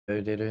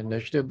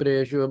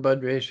Nashtabreshu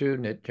Badreshu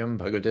Nityam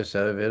Bhagavata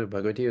Savir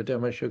Bhagavati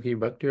Uttamashuki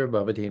Bhaktir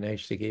Bhavati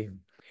Naistiki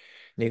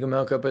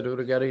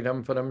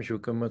Nigamakapadurgaritam Param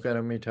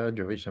Shukamakamita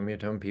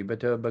Javisamitam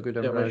Pibata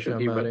Bhagatam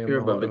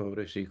Rajamarim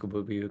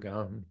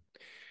Orasikububiugam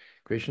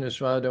Krishna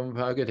Swadam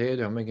Bhagate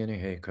Dhammagini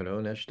He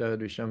Kalonashta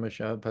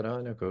Dvishamasha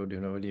Paranako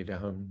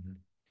Dinodidaham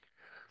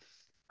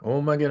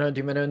Om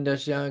Aganati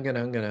Manandasya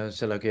Ganangana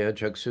Salakya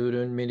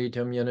Chaksurun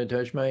Militam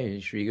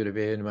Yanatashmai Sri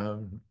Gurave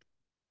Namaha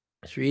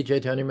Sri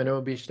Chaitanya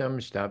Manobishtam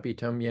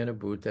Stapitam Yena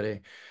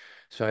Bhutare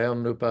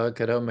Swayam Rupa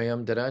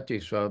Karamayam Darati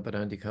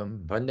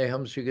Swaparantikam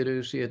Vandeham Sri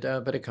Guru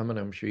Siyata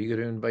Parakamanam Sri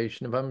Gurun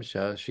Vaishnavam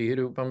Sha Sri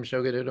Rupam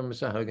Shagaram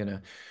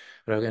Sahagana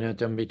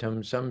Raganatam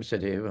Vitam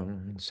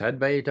Samsadevam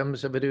Sadvaitam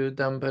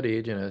Sabadutam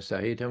Parijana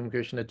Sahitam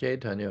Krishna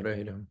Chaitanya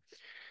Radham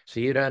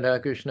Sri Radha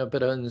Krishna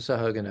Paran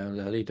Sahagana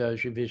Lalita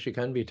Shri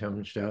Vishikan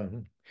Vitam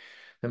Sham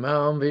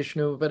Namam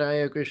Vishnu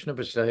Padaya Krishna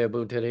Pastaya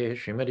Bhutare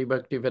Srimati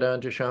Bhakti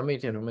Vedanta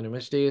Shami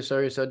Namaste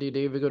Sarasati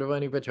Devi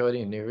Guruvani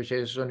Pachari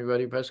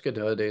Nirvisheswanivari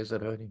Praskata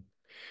Desarari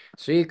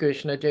Sri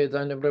Krishna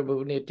Chaitanya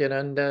Prabhu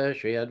Nityananda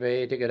Sri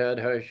Advaita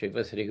Gadadhar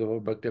Shiva Sri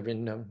Gaur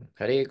Bhaktivinoda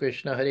Hare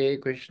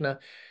Krishna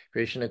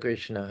Krishna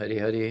Krishna Hare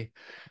Hare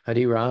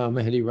Hare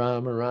Rama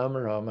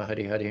Rama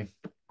Hare Hare.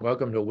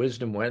 Welcome to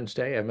Wisdom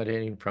Wednesday,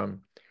 emanating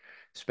from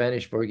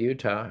Spanish-Fork,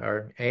 Utah.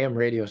 Our AM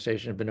radio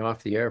station has been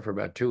off the air for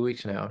about 2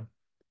 weeks now.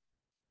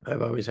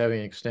 I've always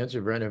having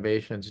extensive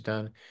renovations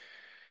done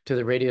to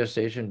the radio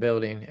station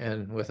building,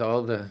 and with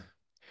all the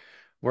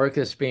work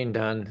that's being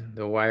done,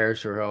 the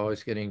wires are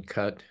always getting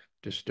cut,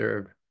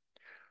 disturbed.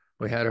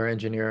 We had our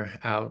engineer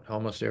out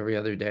almost every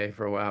other day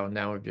for a while.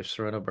 Now we've just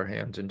thrown up our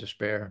hands in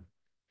despair.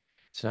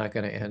 It's not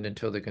going to end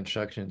until the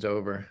construction's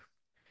over.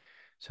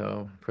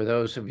 So for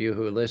those of you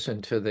who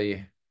listen to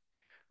the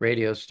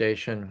radio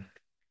station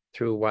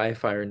through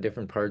Wi-Fi or in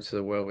different parts of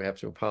the world, we have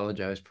to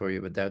apologize for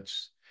you, but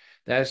that's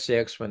the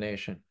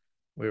explanation.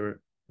 We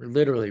were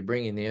literally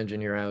bringing the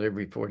engineer out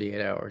every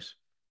 48 hours.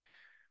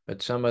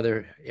 But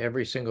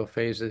every single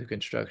phase of the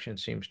construction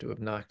seems to have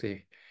knocked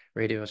the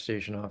radio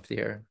station off the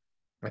air.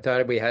 I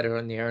thought we had it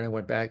on the air, and I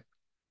went back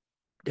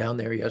down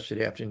there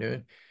yesterday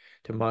afternoon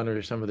to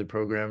monitor some of the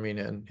programming,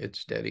 and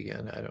it's dead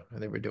again. I don't know.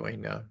 They were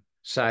doing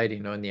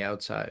siding on the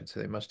outside, so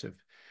they must have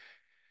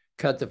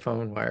cut the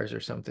phone wires or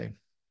something.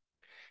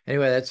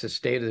 Anyway, that's the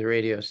state of the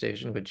radio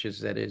station, which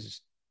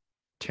is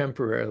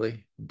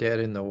temporarily dead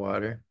in the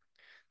water.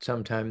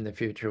 Sometime in the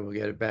future, we'll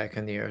get it back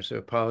in the air. So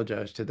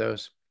apologize to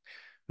those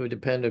who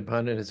depend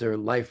upon it as their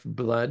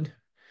lifeblood,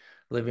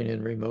 living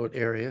in remote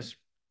areas.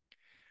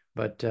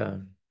 But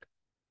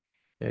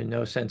there's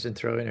no sense in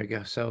throwing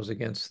ourselves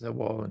against the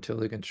wall until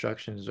the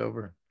construction is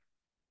over.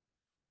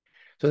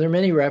 So there are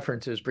many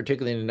references,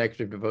 particularly in the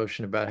Nectar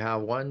Devotion, about how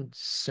one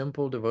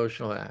simple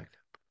devotional act,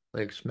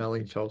 like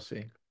smelling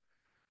tulsi,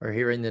 or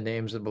hearing the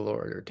names of the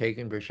Lord, or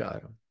taking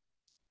prasadam,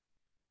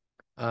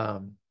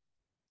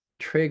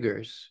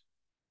 triggers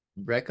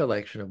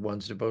recollection of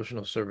one's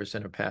devotional service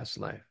in a past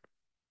life.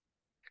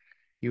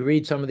 You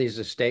read some of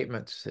these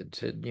statements that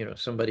said,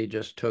 somebody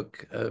just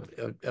took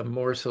a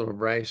morsel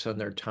of rice on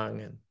their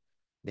tongue and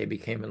they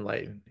became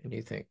enlightened. And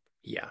you think,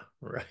 yeah,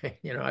 right.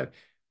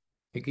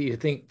 You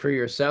think for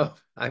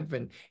yourself, I've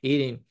been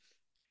eating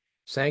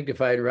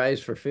sanctified rice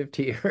for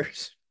 50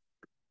 years,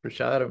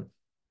 prasadam,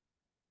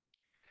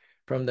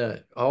 from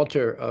the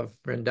altar of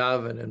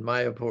Vrindavan and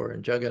Mayapur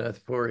and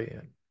Jagannath Puri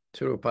and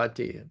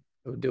Tirupati and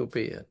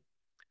Udupi and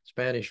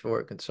Spanish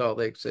Fork and Salt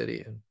Lake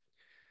City and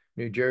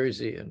New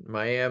Jersey and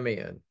Miami.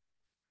 And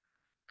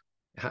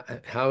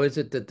how is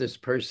it that this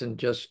person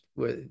just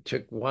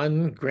took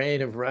one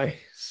grain of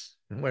rice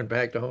and went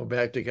back to home,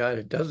 back to God?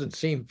 It doesn't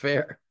seem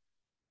fair.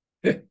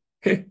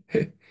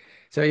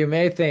 So you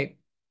may think,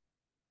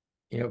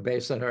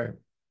 based on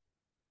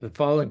the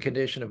fallen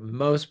condition of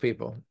most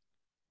people,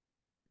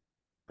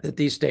 that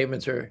these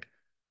statements are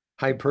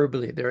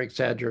hyperbole, they're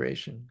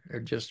exaggeration, they're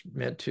just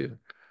meant to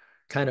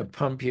kind of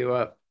pump you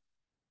up.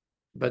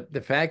 But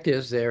the fact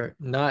is, they're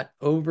not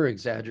over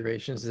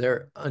exaggerations,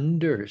 they're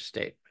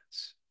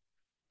understatements.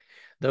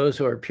 Those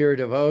who are pure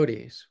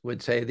devotees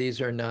would say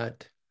these are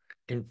not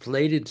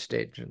inflated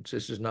statements.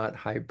 This is not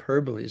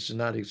hyperbole. This is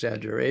not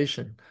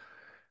exaggeration.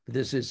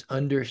 This is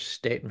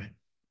understatement.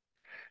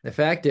 The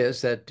fact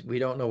is that we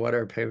don't know what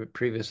our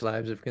previous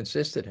lives have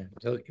consisted in.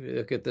 So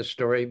look at the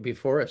story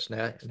before us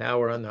now. Now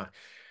we're on the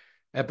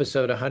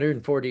episode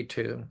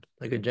 142,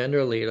 the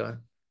Gajendra Lila.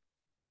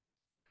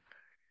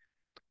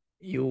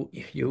 You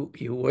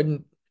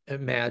wouldn't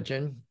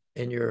imagine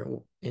in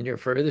your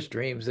furthest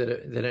dreams that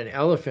an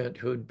elephant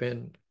who'd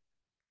been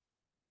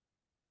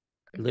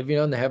living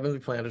on the heavenly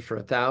planet for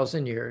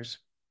 1,000 years,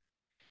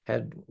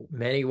 had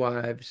many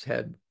wives,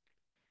 had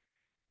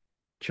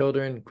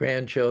children,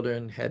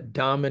 grandchildren, had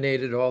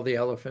dominated all the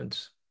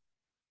elephants,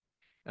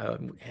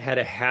 had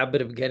a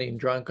habit of getting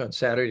drunk on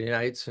Saturday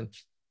nights and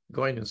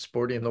going and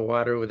sporting in the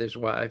water with his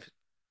wife.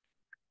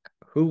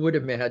 Who would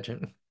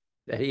imagine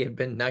that he had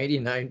been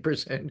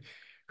 99%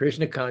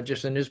 Krishna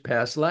conscious in his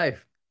past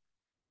life?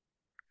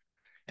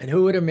 And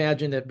who would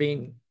imagine that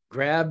being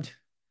grabbed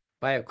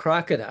by a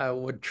crocodile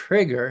would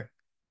trigger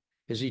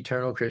his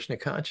eternal Krishna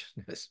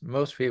consciousness.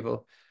 Most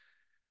people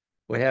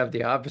would have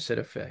the opposite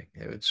effect.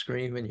 They would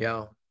scream and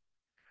yell,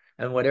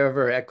 and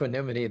whatever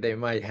equanimity they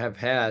might have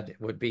had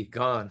would be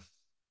gone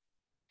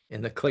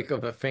in the click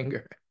of a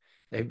finger.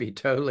 They'd be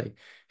totally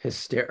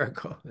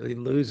hysterical. They'd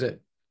lose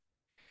it.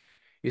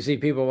 You see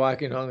people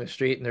walking along the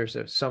street and there's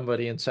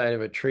somebody inside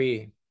of a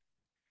tree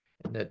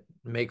and that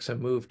makes a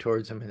move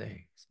towards them and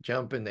they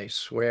jump and they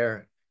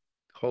swear,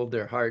 hold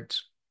their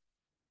hearts.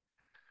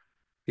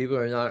 People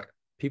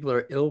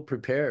are ill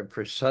prepared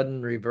for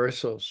sudden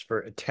reversals, for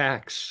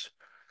attacks.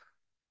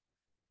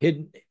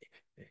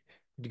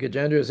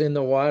 Gajendra is in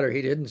the water.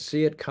 He didn't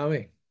see it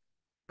coming.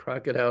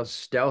 Crocodiles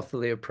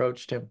stealthily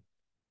approached him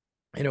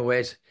in a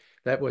way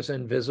that was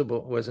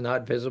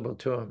not visible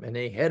to him. And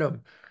they hit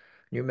him.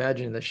 You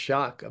imagine the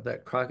shock of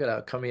that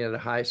crocodile coming at a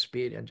high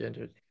speed and just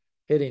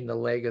hitting the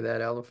leg of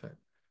that elephant.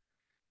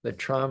 The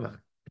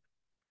trauma.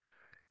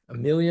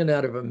 1,000,000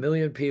 out of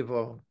 1,000,000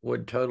 people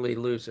would totally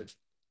lose it,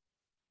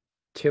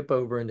 tip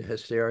over into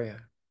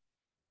hysteria.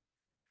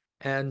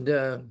 And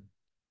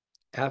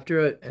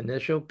after an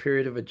initial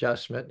period of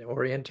adjustment,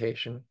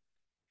 orientation,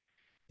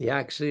 the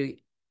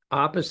actually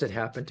opposite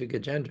happened to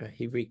Gajendra.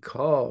 He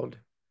recalled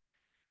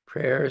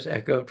prayers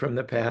echoed from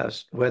the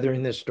past,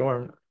 weathering the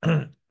storm.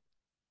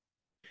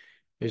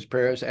 His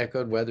prayers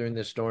echoed, weathering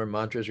the storm,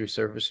 mantras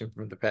resurfacing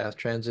from the past,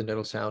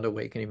 transcendental sound,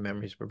 awakening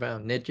memories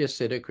profound. Nitya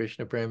Siddha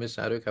Krishna Prema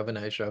Sadhu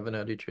Kavanai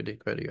Shravanadi Triti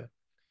Kriya.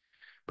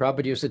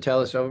 Prabhupada used to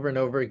tell us over and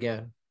over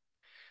again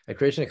that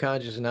Krishna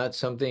consciousness is not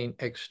something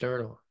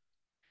external.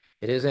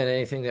 It isn't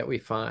anything that we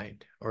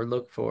find or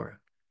look for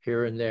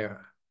here and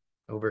there,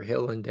 over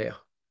hill and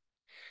dale.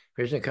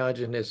 Krishna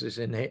consciousness is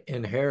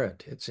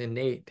inherent, it's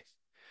innate.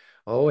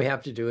 All we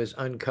have to do is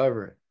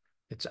uncover it.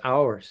 It's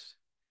ours.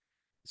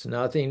 It's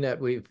nothing that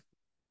we've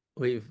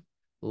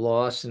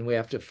lost and we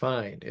have to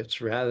find.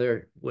 It's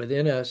rather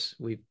within us,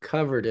 we've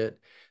covered it,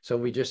 so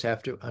we just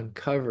have to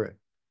uncover it.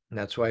 And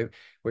that's why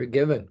we're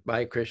given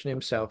by Krishna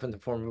himself in the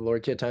form of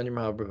Lord Chaitanya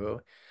Mahaprabhu,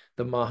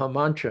 the Maha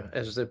Mantra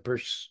as the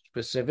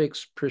specific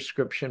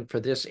prescription for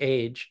this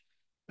age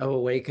of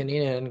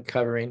awakening and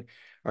uncovering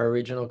our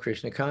original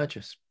Krishna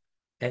conscious.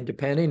 And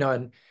depending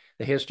on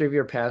the history of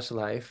your past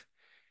life,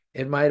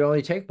 it might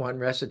only take one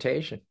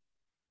recitation.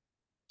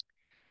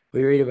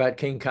 We read about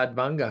King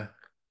Kadbanga.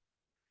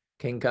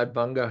 King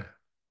Kadbanga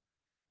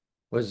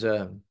was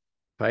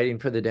fighting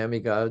for the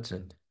demigods,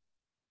 and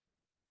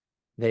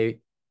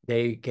they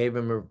gave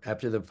him,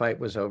 after the fight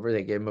was over,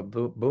 they gave him a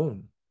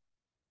boon.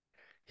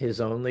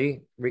 His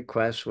only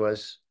request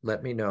was,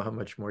 let me know how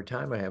much more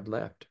time I have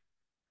left.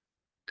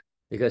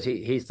 Because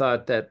he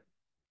thought that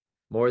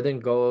more than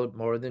gold,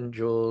 more than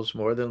jewels,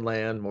 more than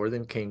land, more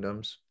than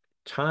kingdoms,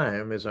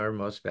 time is our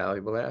most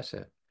valuable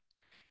asset.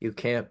 You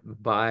can't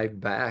buy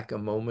back a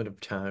moment of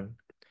time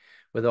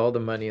with all the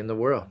money in the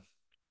world.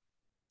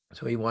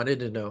 So he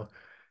wanted to know,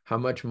 how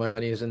much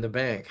money is in the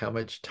bank? How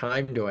much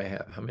time do I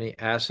have? How many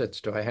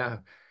assets do I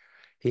have?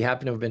 He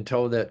happened to have been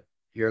told that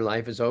your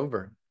life is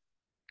over.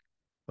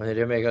 When the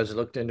demigods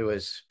looked into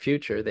his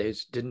future, they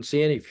didn't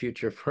see any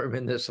future for him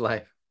in this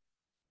life.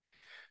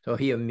 So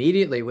he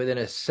immediately, within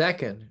a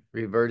second,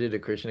 reverted to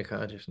Krishna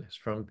consciousness,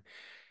 from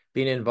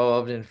being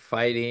involved in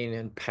fighting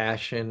and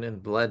passion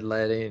and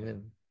bloodletting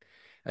and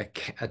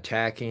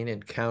attacking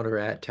and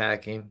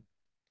counterattacking,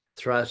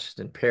 thrust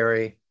and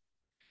parry,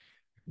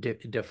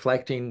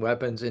 deflecting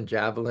weapons and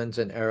javelins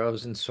and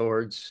arrows and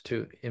swords,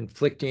 to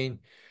inflicting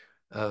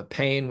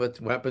pain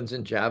with weapons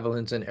and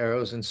javelins and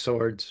arrows and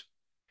swords.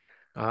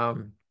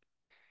 From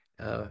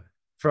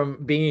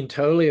being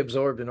totally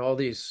absorbed in all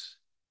these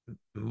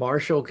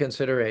martial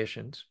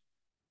considerations,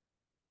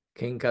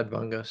 King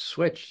Kadbanga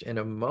switched in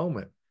a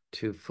moment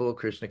to full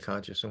Krishna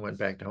consciousness and went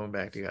back to home,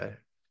 back to God.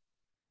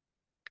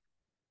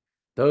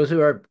 Those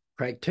who are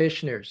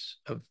practitioners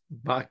of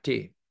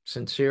bhakti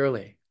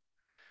sincerely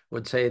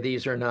would say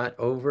these are not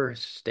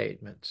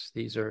overstatements.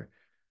 These are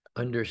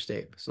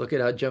understatements. Look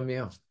at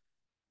Ajāmila.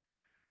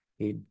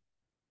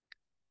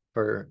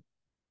 For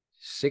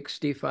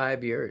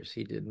 65 years,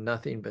 he did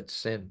nothing but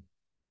sin.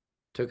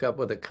 Took up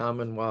with a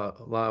common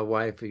law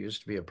wife who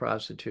used to be a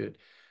prostitute,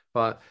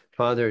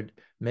 fathered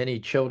many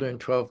children,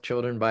 12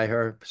 children by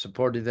her,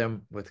 supported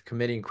them with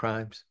committing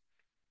crimes.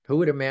 Who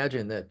would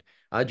imagine that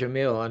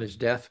Ajāmila on his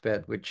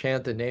deathbed would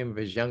chant the name of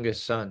his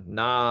youngest son,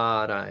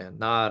 Narayana,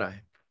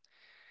 Narayana,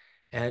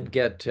 and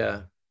get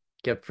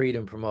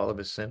freedom from all of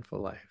his sinful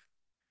life?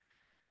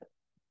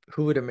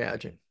 Who would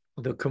imagine?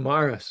 The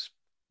Kumaras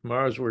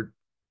were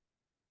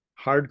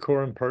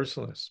hardcore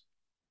impersonalists,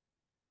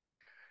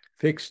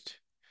 fixed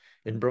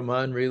in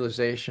Brahman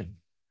realization,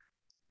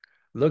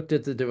 looked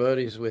at the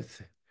devotees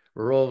with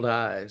rolled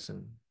eyes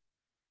and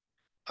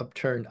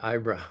upturned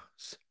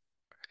eyebrows.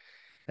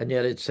 And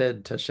yet it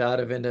said,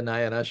 Tashada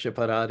Vindanayana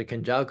Parada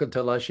Kanjalka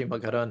Talashi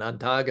Makaran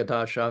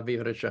Antagata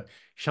Shavirasha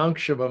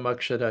Shankshaba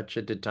Makshada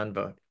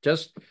Chiditanva.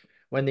 Just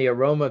when the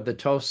aroma of the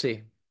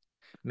tulsi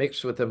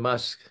mixed with the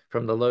musk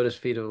from the lotus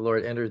feet of the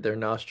Lord entered their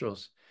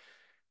nostrils,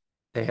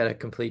 they had a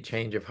complete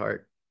change of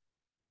heart.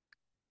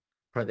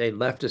 They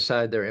left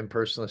aside their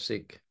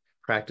impersonalistic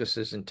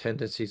practices and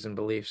tendencies and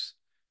beliefs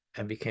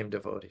and became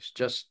devotees,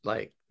 just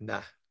like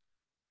nah.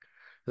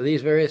 So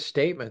these various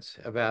statements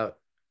about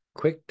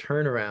quick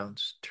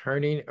turnarounds,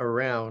 turning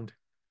around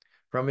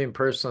from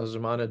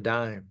impersonalism on a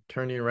dime,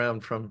 turning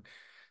around from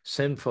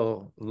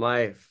sinful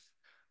life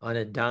on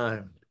a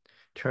dime,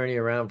 turning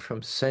around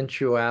from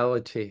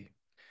sensuality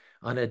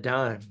on a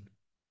dime,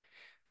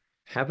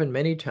 happened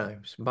many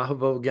times.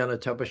 Bahavo Jnana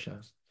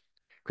Tapasya.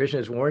 Krishna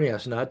is warning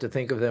us not to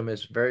think of them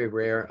as very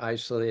rare,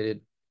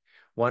 isolated,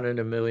 1 in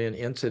a million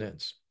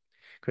incidents.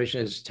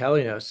 Krishna is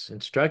telling us,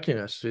 instructing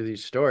us through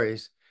these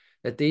stories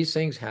that these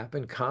things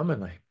happen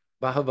commonly.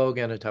 Bahavo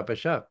Jnana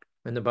Tapasya.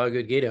 In the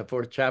Bhagavad Gita,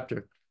 4th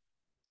chapter,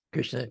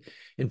 Krishna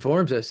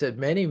informs us that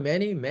many,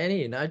 many,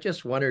 many, not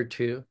just one or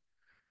two,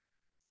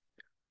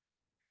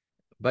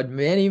 but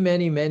many,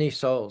 many, many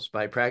souls,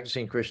 by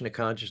practicing Krishna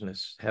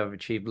consciousness, have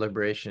achieved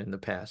liberation in the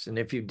past. And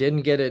if you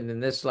didn't get it in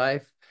this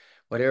life,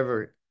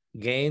 whatever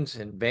gains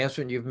and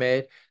advancement you've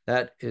made,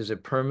 that is a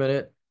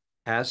permanent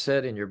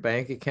asset in your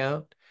bank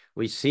account.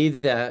 We see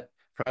that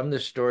from the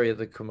story of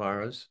the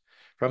Kumaras,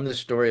 from the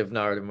story of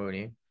Narada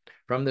Muni,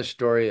 from the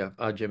story of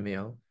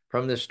Ajāmila,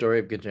 from the story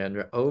of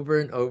Gajendra, over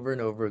and over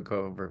and over and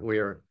over.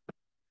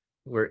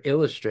 We're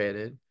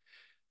illustrated.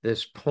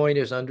 This point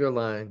is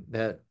underlined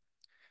that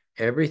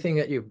everything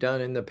that you've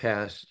done in the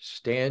past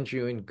stands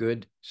you in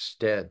good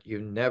stead. You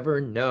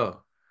never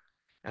know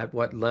at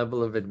what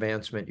level of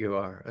advancement you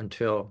are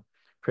until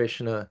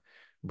Krishna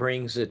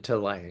brings it to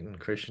light and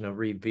Krishna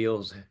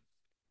reveals it.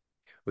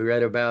 We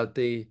read about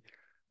the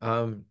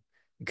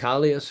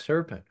Kaliya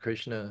serpent.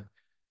 Krishna,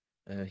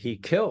 he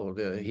killed,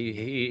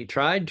 he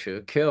tried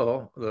to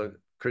kill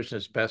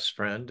Krishna's best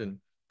friend and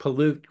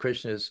pollute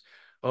Krishna's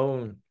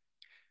own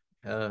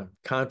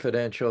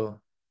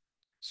confidential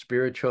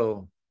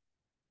spiritual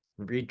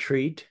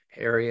retreat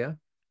area,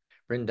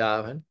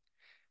 Vrindavan,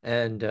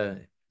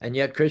 and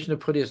yet Krishna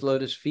put his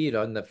lotus feet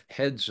on the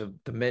heads of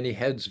the many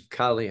heads of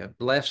Kali and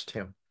blessed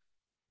him.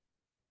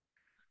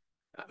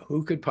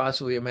 Who could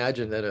possibly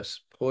imagine that a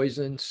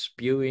poison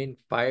spewing,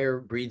 fire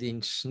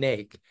breathing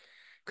snake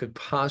could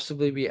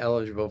possibly be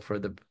eligible for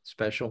the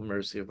special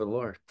mercy of the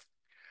Lord?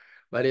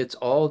 But it's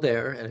all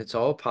there and it's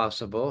all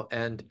possible,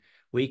 and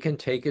we can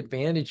take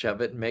advantage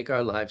of it and make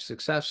our lives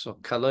successful.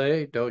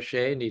 Kale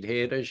doshe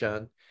nidhe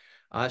jan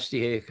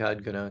astihe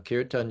kadguna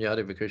kirtan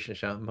yadav Krishna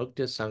sham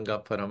mukta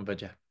sangha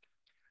parambaja.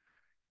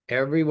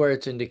 Everywhere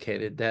it's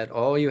indicated that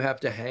all you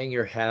have to hang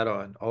your hat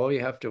on, all you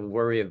have to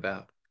worry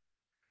about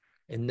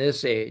in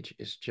this age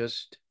is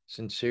just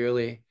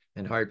sincerely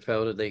and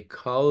heartfeltly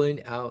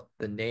calling out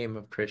the name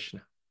of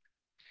Krishna.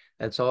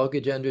 That's all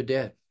Gajendra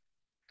did.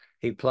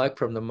 He plucked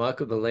from the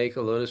muck of the lake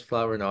a lotus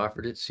flower and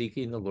offered it,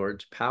 seeking the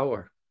Lord's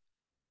power.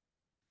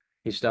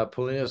 He stopped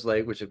pulling his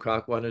leg, which the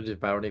croc wanted to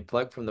devour, and he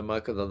plucked from the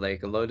muck of the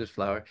lake a lotus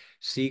flower,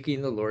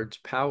 seeking the Lord's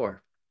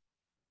power.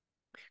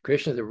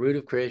 Krishna, the root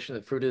of creation,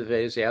 the fruit of the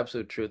Vedas, the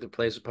absolute truth, that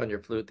plays upon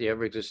your flute, the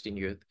ever-existing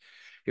youth.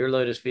 Your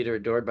lotus feet are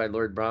adored by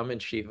Lord Brahma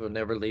and Shiva, will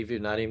never leave you,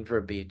 not even for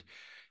a beat.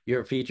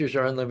 Your features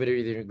are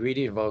unlimited, the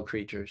ingredient of all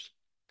creatures.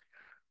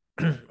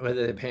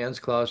 Whether they have hands,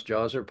 claws,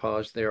 jaws, or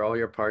paws, they are all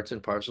your parts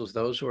and parcels.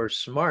 Those who are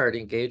smart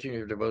engage in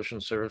your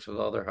devotional service with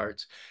all their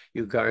hearts.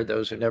 You guard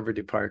those who never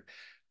depart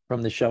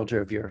from the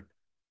shelter of your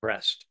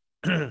breast.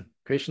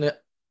 Krishna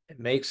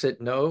makes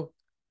it no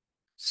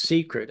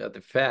secret of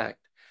the fact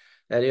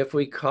that if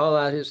we call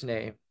out his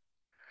name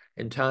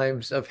in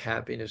times of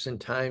happiness, in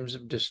times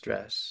of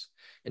distress,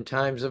 in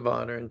times of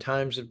honor, in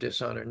times of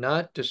dishonor,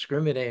 not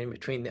discriminating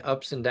between the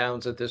ups and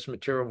downs of this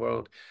material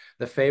world,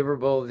 the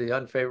favorable, the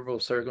unfavorable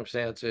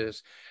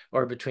circumstances,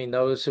 or between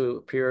those who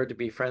appear to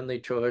be friendly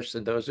to us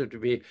and those who are to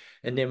be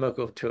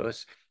inimical to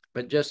us,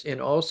 but just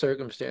in all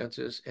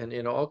circumstances and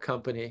in all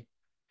company,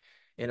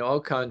 in all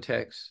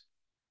contexts,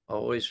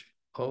 always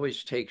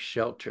take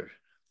shelter.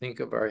 Think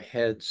of our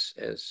heads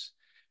as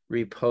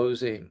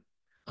reposing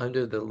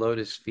under the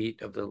lotus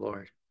feet of the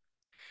Lord.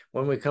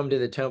 When we come to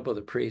the temple,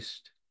 the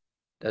priest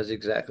does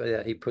exactly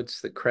that. He puts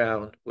the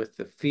crown with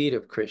the feet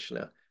of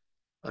Krishna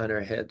on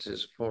our heads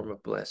as a form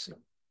of blessing.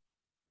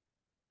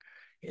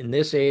 In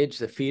this age,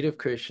 the feet of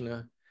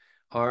Krishna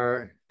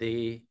are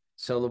the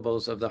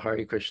syllables of the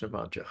Hare Krishna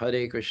mantra.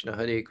 Hare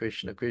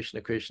Krishna,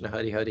 Krishna Krishna,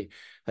 Hare Hare,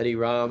 Hare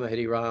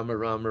Rama,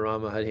 Rama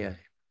Rama, Hare Hare.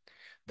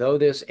 Though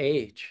this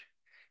age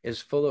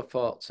is full of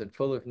faults and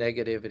full of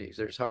negativities,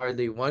 there's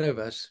hardly one of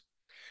us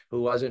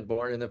who wasn't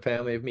born in the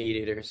family of meat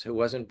eaters, who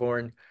wasn't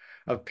born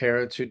of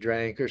parents who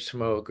drank or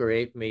smoked or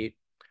ate meat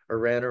or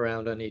ran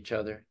around on each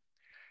other.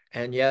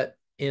 And yet,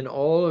 in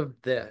all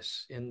of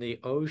this, in the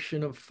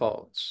ocean of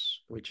faults,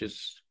 which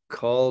is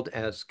called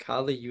as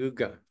Kali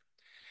Yuga,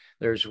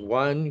 there's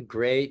one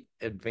great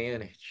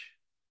advantage.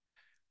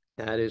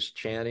 That is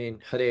chanting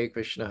Hare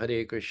Krishna,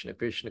 Krishna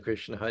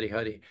Krishna, Hare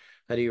Hare,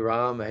 Hare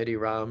Rama,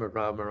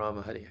 Rama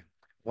Rama, Hare.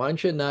 One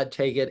should not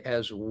take it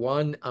as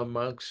one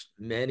amongst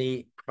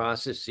many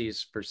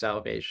processes for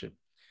salvation.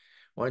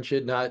 One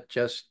should not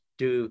just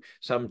do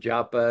some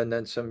japa and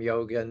then some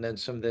yoga and then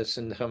some this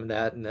and some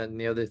that and then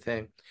the other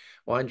thing.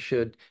 One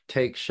should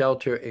take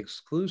shelter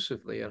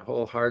exclusively and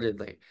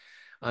wholeheartedly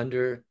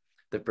under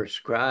the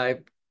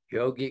prescribed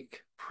yogic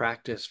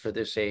practice for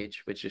this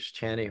age, which is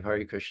chanting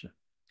Hare Krishna.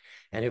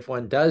 And if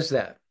one does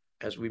that,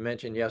 as we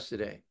mentioned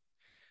yesterday,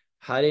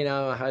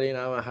 Harinama,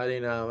 Harinama,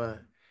 Harinama,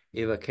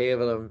 Eva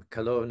Kevalam,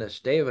 Kalo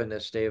Nasteva,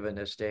 Nasteva,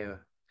 Nasteva.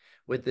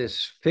 With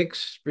this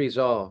fixed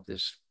resolve,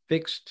 this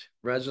fixed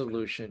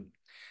resolution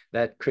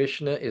that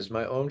Krishna is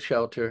my own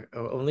shelter,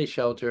 only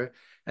shelter,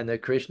 and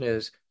that Krishna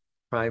is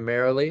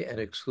primarily and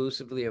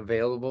exclusively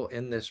available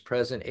in this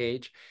present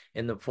age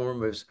in the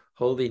form of his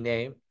holy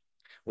name.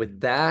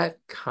 With that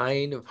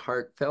kind of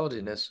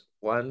heartfeltedness,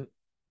 one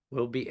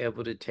will be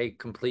able to take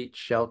complete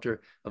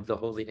shelter of the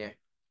holy name.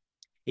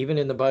 Even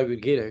in the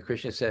Bhagavad Gita,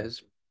 Krishna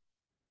says,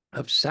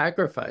 of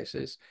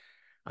sacrifices,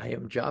 I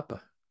am japa.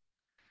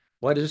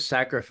 What does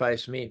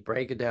sacrifice mean?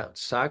 Break it down.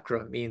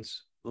 Sacra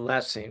means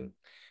blessing,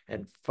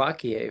 and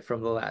facie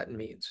from the Latin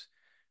means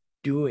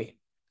doing.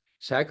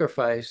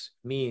 Sacrifice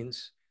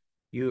means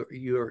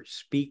you're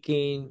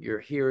speaking, you're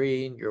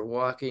hearing, you're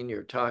walking,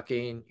 you're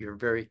talking, your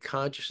very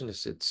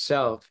consciousness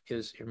itself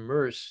is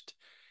immersed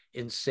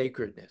in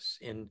sacredness,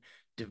 in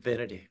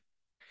divinity.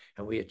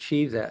 And we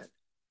achieve that.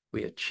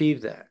 We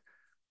achieve that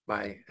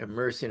by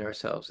immersing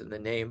ourselves in the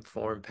name,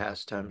 form,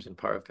 pastimes, and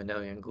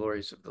paraphernalia and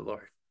glories of the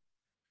Lord.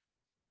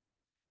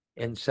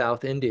 In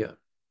South India,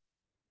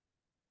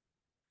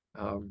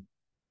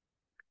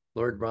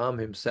 Lord Ram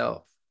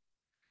himself,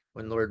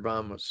 when Lord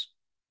Ram was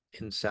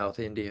in South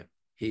India,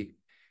 he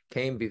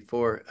came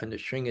before a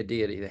Nrsinga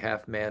deity, the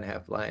half man,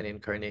 half lion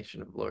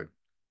incarnation of Lord.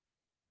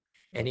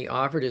 And he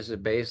offered his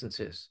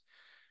obeisances.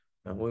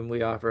 And when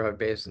we offer our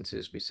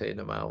obeisances, we say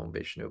Namo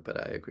Vishnu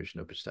Padaya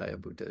Krishna Prastaya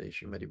Bhutale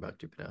Srimati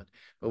Bhaktivedanta.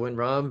 But when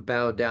Ram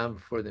bowed down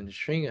before the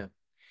Nrsinga,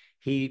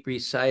 he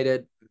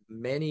recited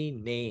many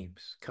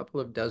names, a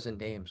couple of dozen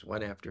names,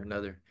 one after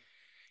another,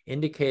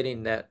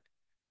 indicating that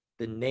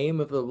the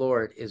name of the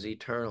Lord is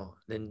eternal.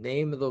 The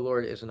name of the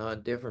Lord is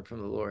not different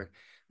from the Lord.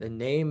 The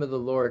name of the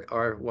Lord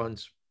are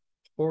one's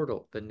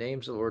portal. The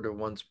names of the Lord are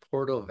one's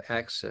portal of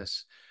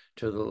access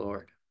to the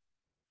Lord.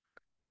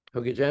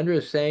 So Gajendra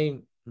is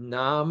saying,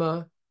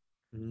 Nama,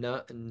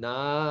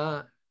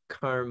 na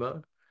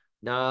karma,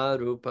 na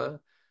rupa,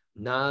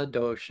 na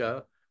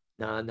dosha,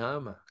 na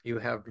nama. You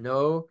have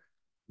no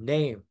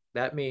name.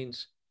 That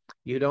means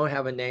you don't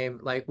have a name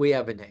like we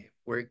have a name.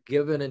 We're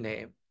given a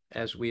name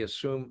as we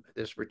assume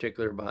this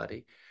particular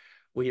body.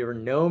 We are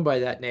known by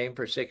that name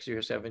for 60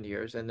 or 70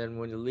 years. And then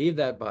when you leave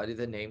that body,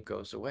 the name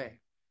goes away.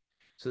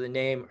 So the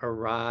name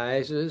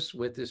arises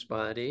with this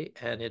body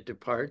and it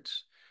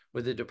departs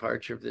with the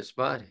departure of this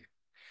body.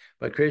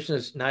 But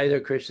neither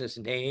Krishna's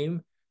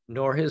name,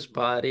 nor his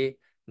body,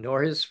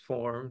 nor his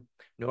form,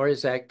 nor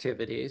his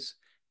activities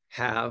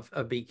have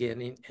a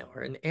beginning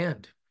or an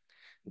end.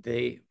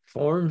 The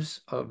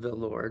forms of the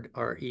Lord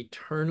are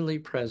eternally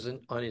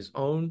present on his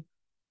own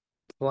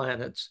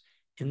planets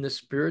in the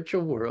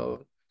spiritual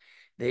world.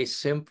 They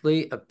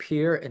simply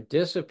appear and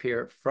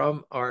disappear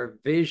from our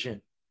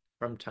vision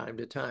from time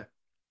to time.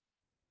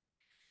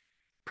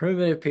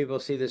 Primitive people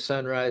see the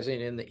sun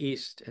rising in the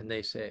east and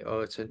they say, oh,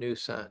 it's a new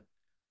sun.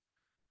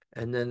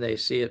 And then they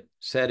see it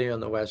setting on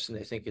the west and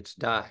they think it's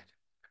died.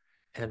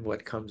 And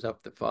what comes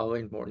up the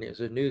following morning is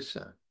a new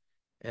sun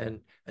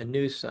and a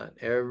new sun.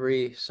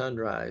 Every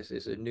sunrise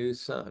is a new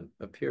sun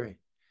appearing.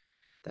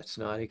 That's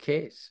not a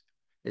case.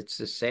 It's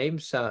the same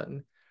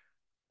sun,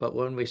 but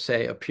when we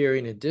say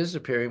appearing and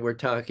disappearing, we're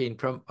talking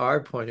from our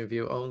point of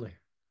view only.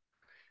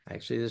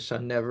 Actually, the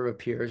sun never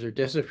appears or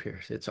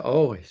disappears. It's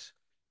always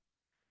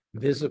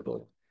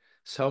visible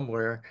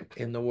somewhere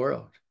in the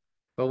world.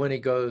 But when it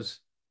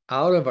goes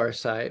out of our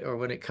sight or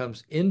when it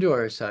comes into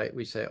our sight,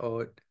 we say,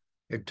 oh,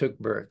 it took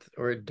birth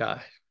or it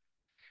died,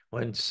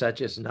 when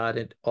such is not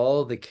at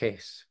all the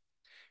case.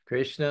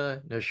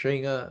 Krishna,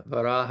 Nrsinga,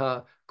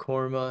 Varaha,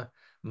 Kurma,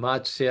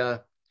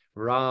 Matsya,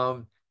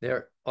 Ram,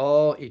 they're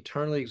all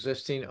eternally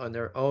existing on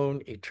their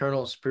own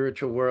eternal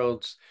spiritual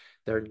worlds.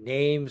 Their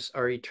names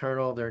are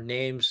eternal. Their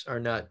names are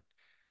not,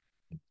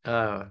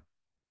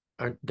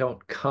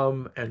 don't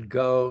come and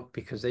go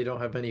because they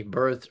don't have any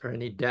birth or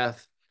any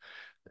death.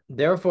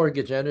 Therefore,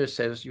 Gajendra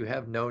says you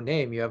have no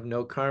name, you have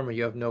no karma,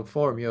 you have no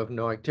form, you have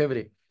no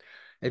activity.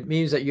 It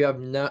means that you have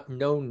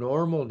no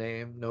normal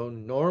name, no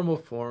normal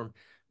form,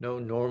 no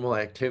normal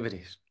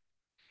activities.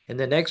 In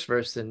the next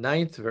verse, the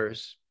 9th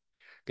verse,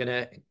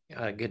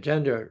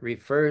 Gajendra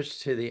refers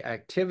to the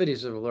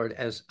activities of the Lord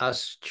as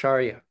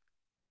ascharya.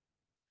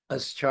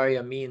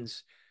 Ascharya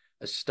means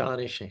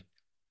astonishing.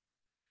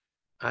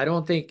 I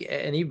don't think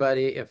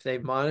anybody, if they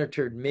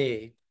monitored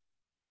me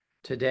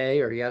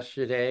today or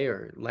yesterday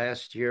or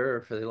last year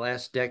or for the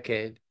last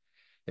decade,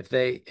 if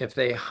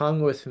they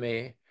hung with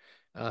me,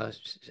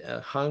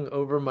 hung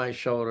over my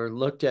shoulder,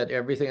 looked at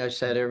everything I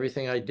said,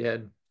 everything I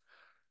did,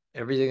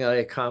 everything I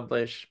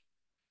accomplished,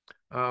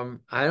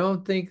 I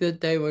don't think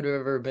that they would have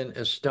ever been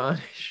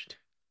astonished.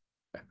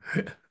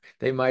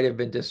 They might have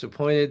been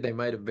disappointed. They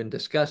might have been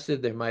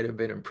disgusted. They might have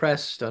been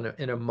impressed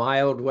in a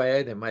mild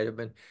way. They might have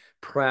been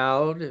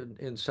proud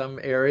in some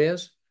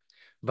areas.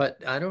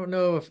 But I don't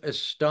know if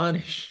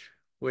astonished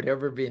would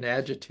ever be an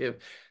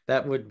adjective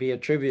that would be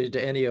attributed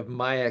to any of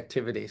my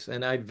activities.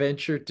 And I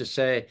venture to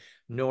say,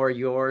 nor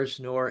yours,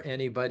 nor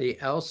anybody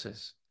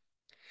else's.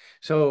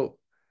 So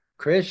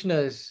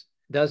Krishna's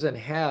doesn't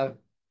have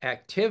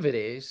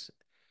activities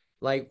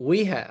like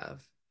we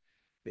have.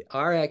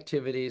 Our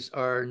activities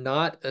are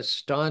not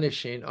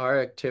astonishing. Our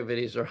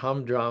activities are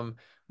humdrum,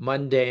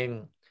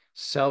 mundane,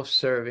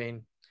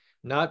 self-serving,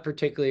 not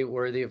particularly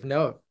worthy of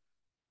note.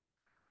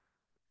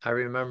 I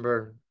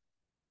remember,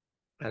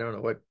 I don't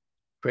know what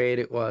grade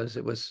it was.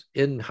 It was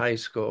in high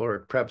school or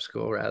prep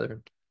school,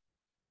 rather.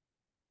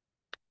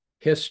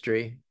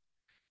 History.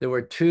 There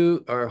were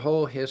our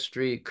whole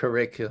history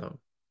curriculum,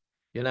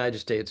 United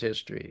States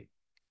history,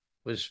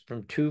 was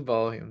from 2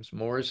 volumes,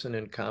 Morrison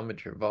and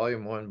Commager,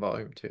 volume 1,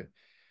 volume 2.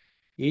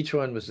 Each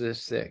one was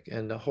this thick,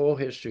 and the whole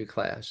history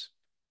class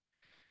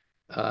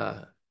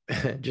uh,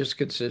 just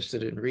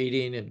consisted in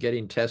reading and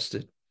getting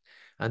tested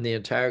on the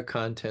entire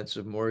contents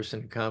of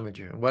Morrison and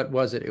Commager. And what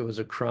was it? It was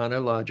a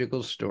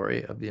chronological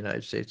story of the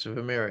United States of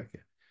America.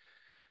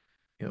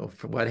 You know,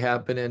 from what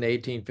happened in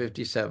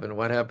 1857,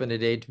 what happened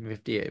in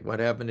 1858, what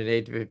happened in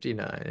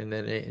 1859, and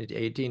then in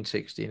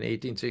 1860 and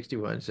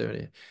 1861,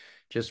 70,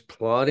 just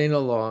plodding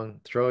along,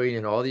 throwing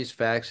in all these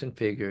facts and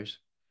figures.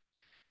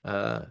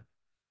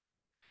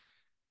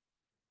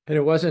 And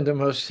it wasn't the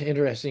most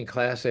interesting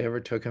class I ever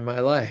took in my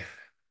life.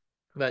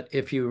 But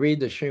if you read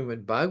the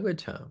Srimad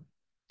Bhagavatam,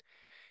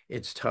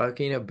 it's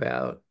talking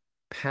about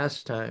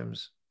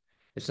pastimes.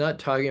 It's not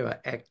talking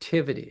about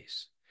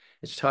activities.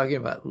 It's talking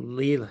about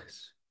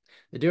Leelas.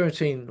 The difference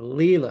between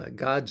Lila,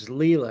 God's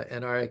Lila,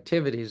 and our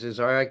activities is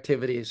our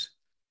activities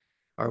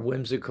are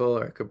whimsical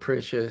or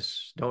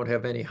capricious, don't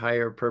have any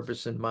higher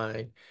purpose in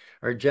mind,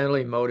 are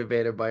generally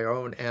motivated by our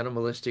own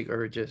animalistic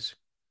urges.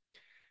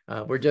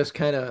 We're just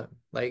kind of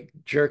like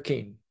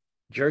jerking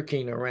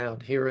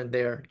around here and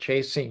there,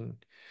 chasing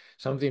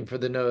something for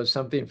the nose,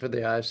 something for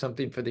the eyes,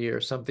 something for the ear,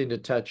 something to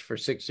touch for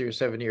 60 or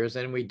 70 years,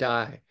 and we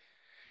die.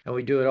 And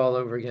we do it all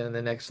over again in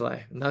the next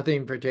life.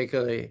 Nothing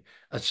particularly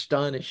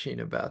astonishing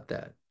about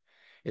that.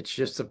 It's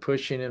just the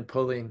pushing and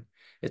pulling.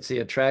 It's the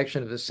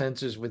attraction of the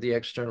senses with the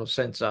external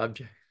sense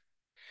object.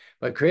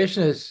 But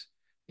Krishna's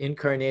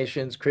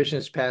incarnations,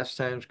 Krishna's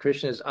pastimes,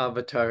 Krishna's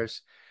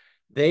avatars,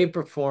 they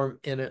perform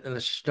in an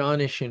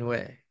astonishing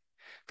way.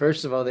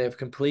 First of all, they have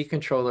complete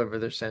control over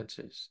their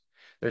senses.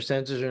 Their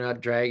senses are not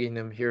dragging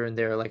them here and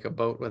there like a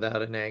boat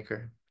without an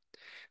anchor.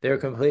 They're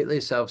completely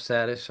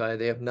self-satisfied.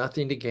 They have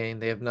nothing to gain.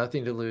 They have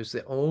nothing to lose.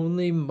 The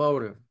only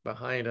motive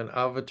behind an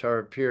avatar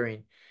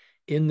appearing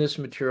in this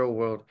material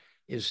world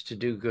is to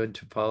do good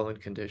to fallen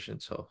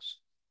conditioned souls.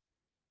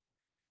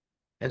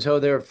 And so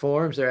their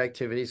forms, their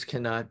activities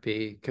cannot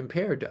be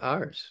compared to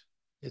ours.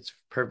 It's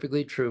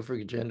perfectly true for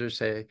Gajendra to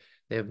say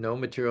they have no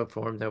material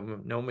form,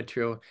 no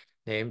material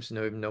names,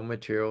 no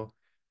material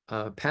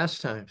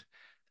pastimes.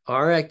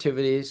 Our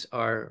activities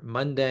are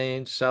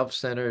mundane,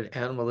 self-centered,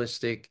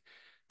 animalistic,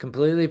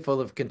 completely full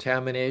of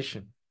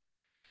contamination.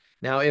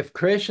 Now, if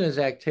Krishna's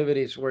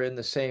activities were in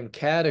the same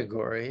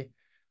category,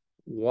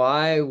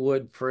 why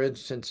would, for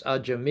instance,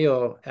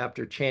 Ajāmila,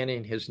 after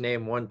chanting his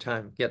name one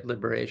time, get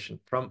liberation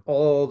from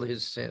all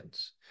his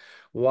sins?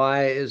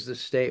 Why is the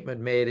statement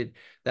made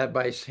that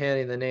by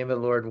chanting the name of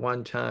the Lord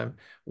one time,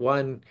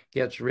 one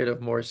gets rid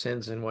of more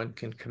sins than one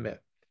can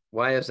commit?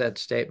 Why is that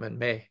statement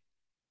made?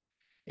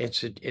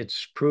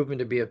 It's proven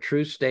to be a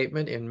true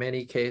statement in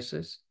many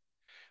cases.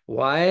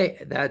 Why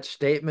that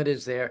statement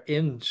is there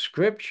in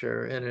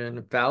Scripture and an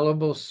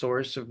infallible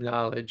source of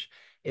knowledge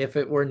if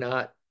it were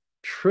not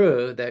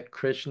true that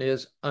Krishna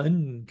is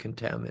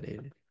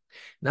uncontaminated.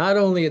 Not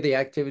only are the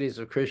activities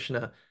of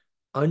Krishna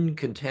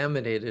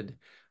uncontaminated,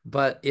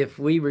 but if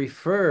we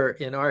refer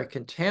in our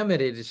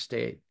contaminated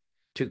state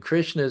to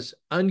Krishna's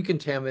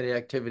uncontaminated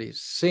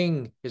activities,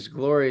 sing his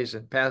glories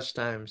and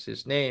pastimes,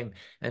 his name,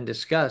 and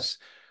discuss,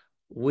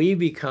 we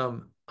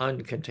become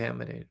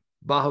uncontaminated.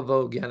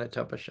 Bahavo Jnana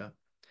Tapasya.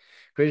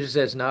 Krishna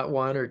says not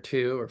 1 or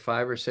 2 or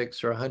 5 or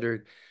 6 or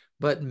 100,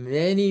 but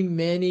many,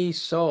 many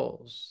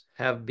souls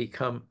have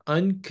become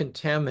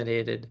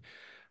uncontaminated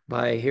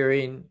by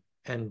hearing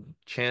and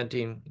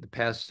chanting the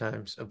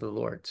pastimes of the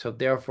Lord. So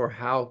therefore,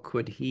 how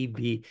could he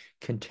be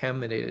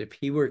contaminated? If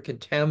he were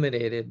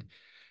contaminated,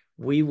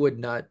 we would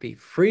not be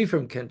free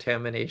from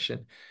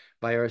contamination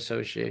by our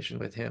association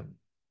with him.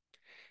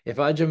 If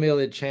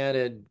Ajāmila had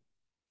chanted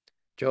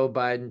Joe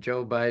Biden,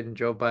 Joe Biden,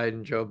 Joe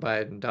Biden, Joe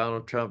Biden,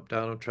 Donald Trump,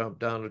 Donald Trump,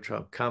 Donald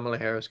Trump, Kamala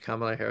Harris,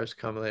 Kamala Harris,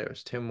 Kamala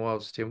Harris, Tim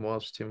Walz, Tim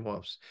Walz, Tim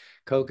Walz,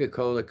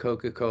 Coca-Cola,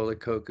 Coca-Cola,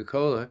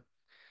 Coca-Cola,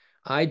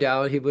 I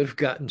doubt he would have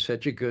gotten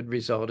such a good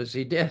result as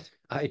he did.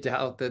 I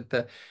doubt that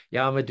the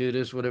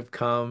Yamadutas would have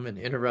come and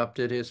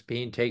interrupted his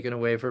being taken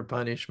away for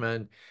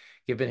punishment,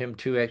 given him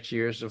 2 extra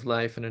years of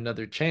life and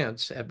another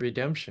chance at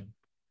redemption.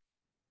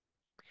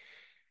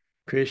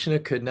 Krishna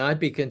could not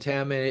be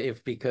contaminated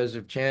if because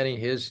of chanting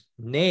his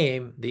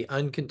name, the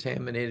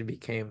uncontaminated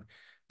became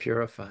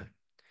purified.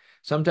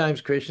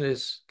 Sometimes Krishna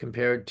is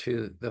compared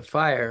to the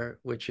fire,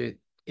 which it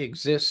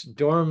exists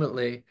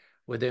dormantly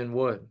within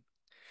wood.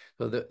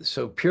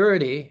 So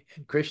purity,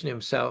 and Krishna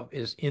himself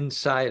is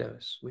inside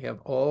us. We have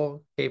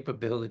all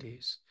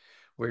capabilities.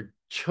 We're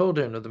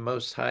children of the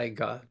Most High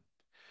God.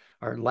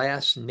 Our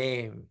last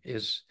name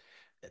is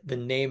the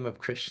name of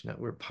Krishna.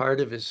 We're part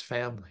of his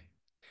family.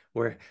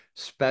 We're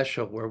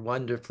special. We're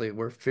wonderfully.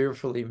 We're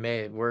fearfully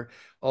made. We're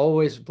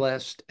always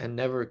blessed and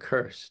never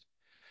cursed.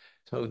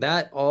 So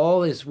that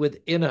all is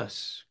within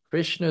us.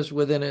 Krishna's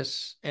within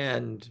us,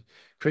 and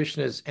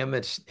Krishna's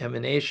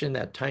emanation,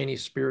 that tiny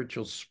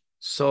spiritual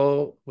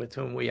soul with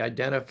whom we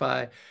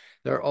identify,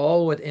 they're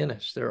all within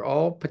us. They're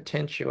all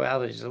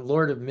potentialities. The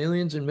Lord of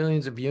millions and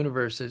millions of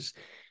universes,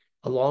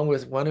 along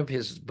with one of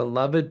his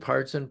beloved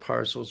parts and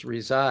parcels,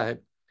 reside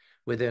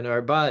within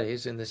our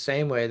bodies in the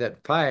same way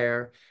that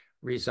fire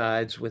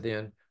resides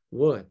within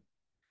wood.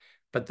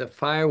 But the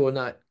fire will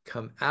not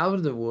come out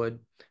of the wood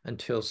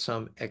until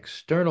some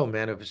external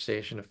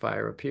manifestation of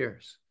fire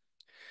appears.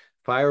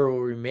 Fire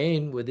will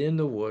remain within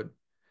the wood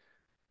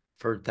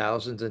for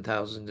thousands and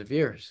thousands of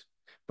years.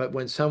 But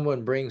when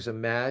someone brings a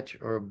match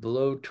or a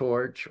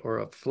blowtorch or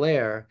a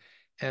flare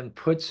and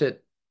puts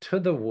it to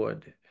the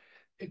wood,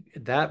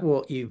 that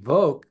will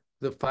evoke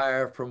the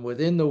fire from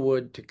within the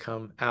wood to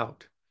come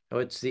out. So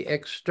it's the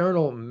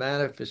external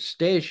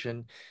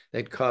manifestation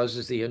that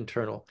causes the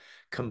internal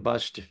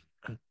combustion.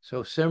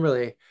 So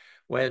similarly,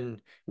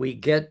 when we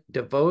get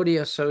devotee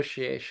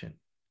association,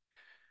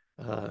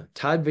 Krishna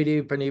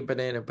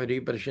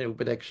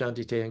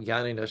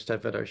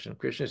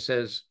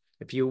says,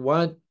 if you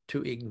want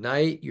to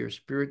ignite your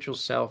spiritual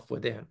self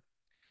within,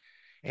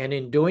 and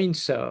in doing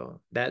so,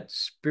 that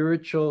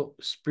spiritual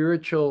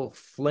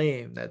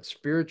flame, that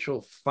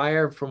spiritual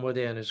fire from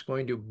within is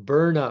going to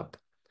burn up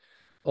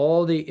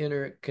all the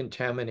inner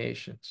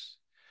contaminations.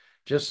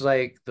 Just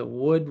like the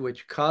wood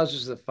which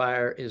causes the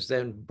fire is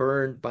then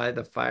burned by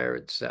the fire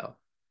itself.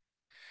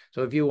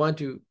 So if you want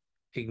to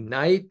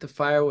ignite the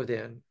fire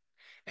within,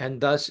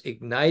 and thus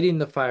igniting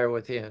the fire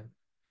within,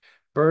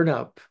 burn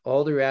up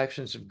all the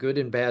reactions of good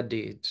and bad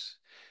deeds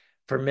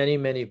for many,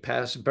 many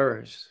past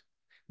births,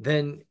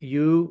 then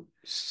you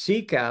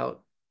seek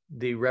out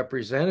the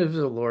representatives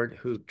of the Lord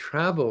who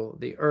travel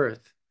the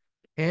earth,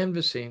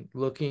 canvassing,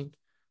 looking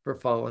for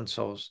fallen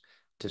souls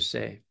to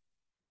save.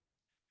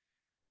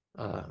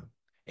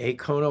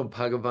 Ekono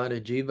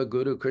Bhagavana Jiva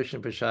Guru Krishna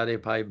Prasade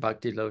Pai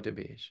Bhakti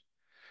Lotabij.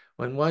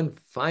 When one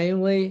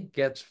finally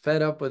gets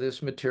fed up with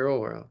this material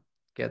world,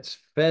 gets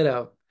fed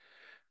up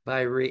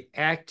by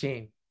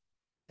reacting,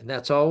 and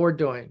that's all we're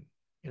doing.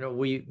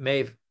 We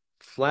may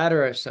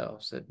flatter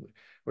ourselves that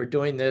we're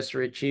doing this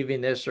or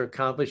achieving this or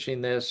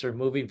accomplishing this or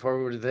moving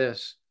forward with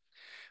this.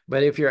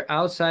 But if you're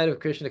outside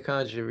of Krishna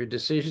consciousness, your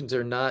decisions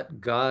are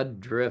not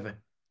God-driven.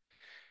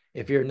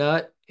 If you're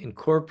not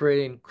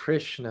incorporating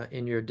Krishna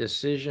in your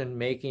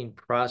decision-making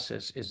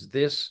process, is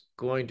this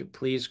going to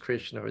please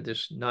Krishna or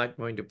this not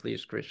going to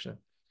please Krishna?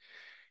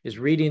 Is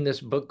reading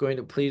this book going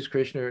to please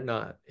Krishna or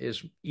not?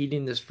 Is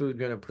eating this food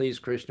going to please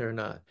Krishna or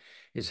not?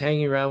 Is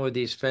hanging around with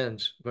these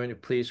friends going to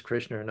please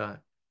Krishna or not?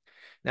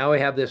 Now we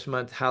have this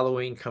month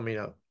Halloween coming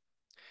up.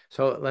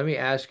 So let me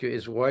ask you,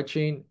 is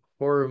watching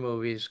horror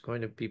movies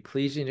going to be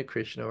pleasing to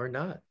Krishna or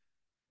not?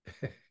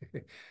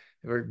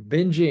 Or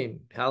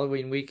binging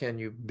Halloween weekend,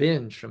 you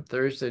binge from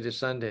Thursday to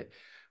Sunday,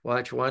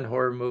 watch one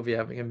horror movie.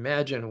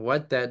 Imagine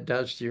what that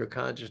does to your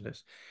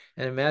consciousness.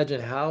 And imagine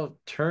how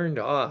turned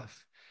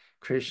off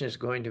Krishna is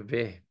going to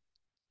be.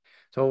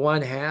 So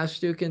one has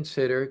to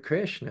consider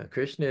Krishna.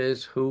 Krishna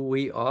is who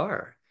we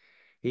are.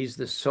 He's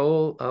the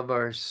soul of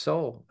our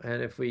soul.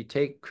 And if we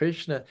take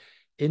Krishna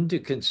into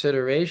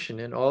consideration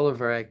in all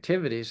of our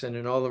activities and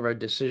in all of our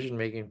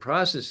decision-making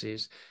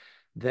processes,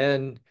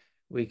 then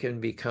we can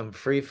become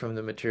free from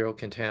the material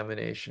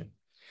contamination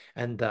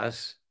and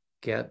thus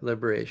get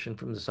liberation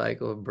from the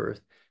cycle of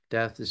birth,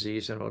 death,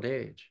 disease, and old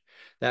age.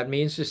 That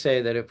means to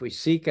say that if we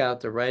seek out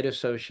the right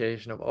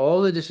association of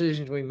all the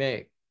decisions we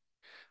make,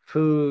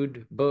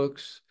 food,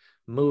 books,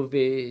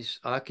 movies,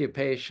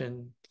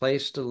 occupation,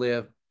 place to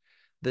live,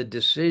 the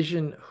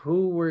decision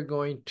who we're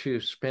going to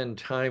spend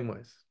time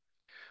with,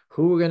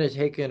 who we're going to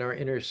take in our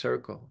inner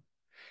circle,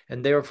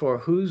 and therefore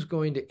who's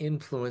going to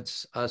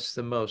influence us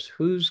the most,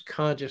 whose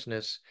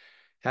consciousness,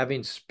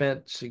 having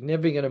spent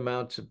significant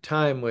amounts of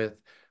time with,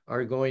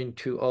 are going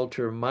to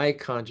alter my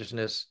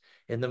consciousness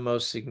in the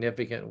most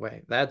significant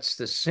way. That's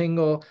the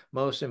single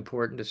most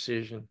important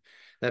decision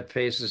that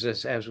faces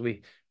us as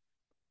we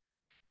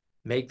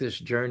make this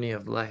journey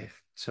of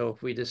life. So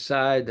if we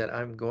decide that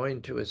I'm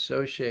going to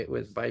associate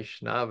with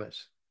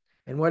Vaishnavas,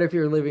 and what if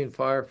you're living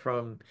far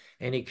from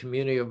any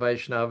community of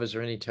Vaishnavas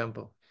or any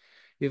temple?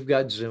 You've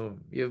got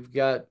Zoom, you've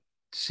got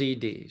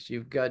CDs,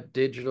 you've got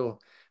digital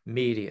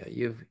media,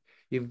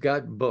 you've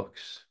got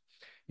books.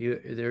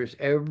 There's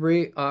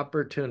every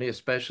opportunity,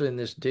 especially in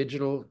this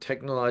digital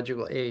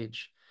technological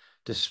age,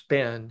 to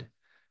spend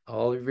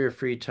all of your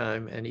free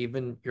time, and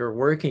even your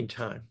working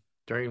time.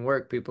 During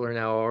work, people are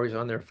now always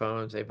on their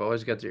phones. They've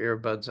always got their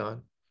earbuds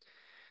on.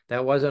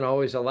 That wasn't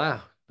always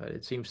allowed, but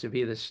it seems to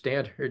be the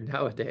standard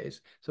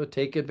nowadays. So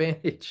take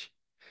advantage.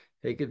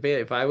 Take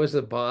advantage. If I was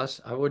the boss,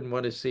 I wouldn't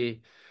want to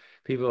see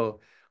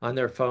people on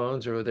their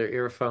phones or with their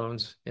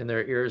earphones in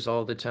their ears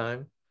all the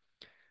time.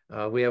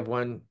 We have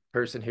one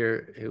person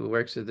here who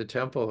works at the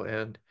temple,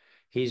 and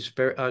he's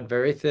on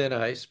very thin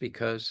ice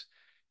because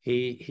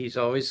he's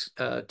always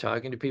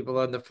talking to people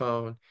on the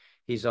phone.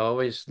 He's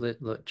always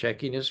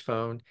checking his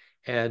phone,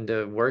 and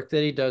the work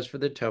that he does for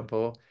the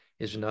temple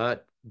is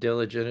not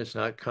diligent. It's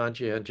not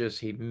conscientious.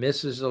 He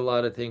misses a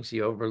lot of things.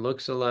 He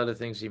overlooks a lot of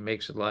things. He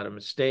makes a lot of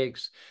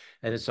mistakes,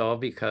 and it's all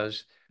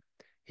because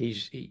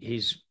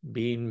he's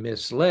being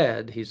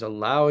misled. He's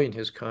allowing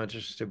his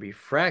consciousness to be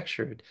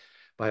fractured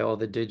by all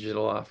the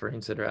digital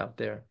offerings that are out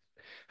there.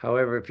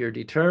 However, if you're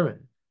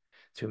determined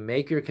to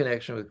make your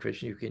connection with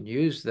Krishna, you can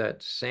use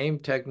that same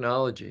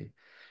technology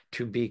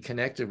to be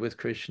connected with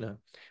Krishna.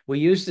 We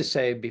used to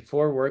say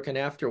before work and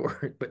after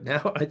work, but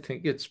now I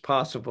think it's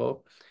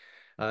possible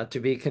to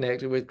be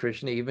connected with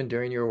Krishna even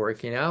during your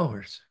working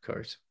hours, of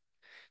course.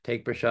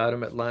 Take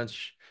prasadam at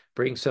lunch,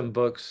 bring some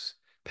books,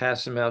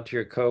 pass them out to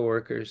your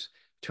coworkers,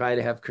 try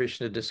to have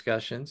Krishna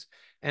discussions.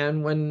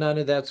 And when none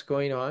of that's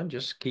going on,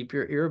 just keep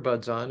your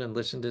earbuds on and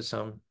listen to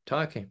some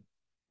talking.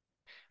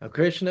 Now,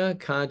 Krishna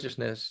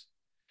consciousness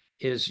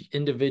is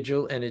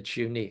individual and it's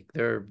unique.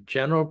 There are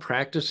general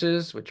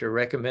practices which are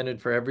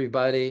recommended for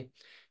everybody: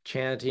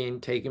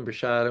 chanting, taking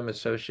prasadam,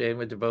 associating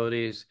with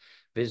devotees,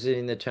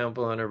 visiting the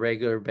temple on a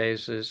regular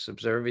basis,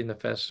 observing the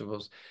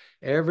festivals.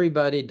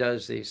 Everybody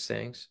does these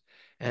things,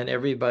 and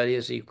everybody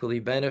is equally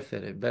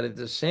benefited. But at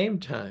the same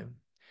time,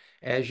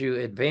 as you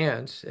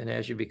advance and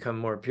as you become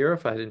more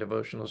purified in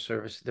devotional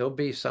service, there'll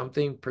be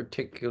something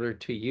particular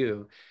to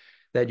you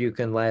that you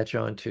can latch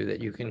onto,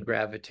 that you can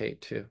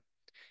gravitate to.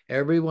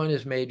 Everyone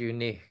is made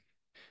unique.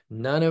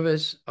 None of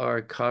us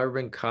are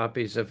carbon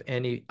copies of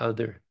any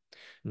other.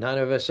 None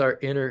of us are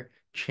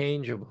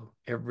interchangeable.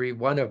 Every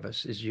one of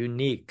us is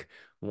unique,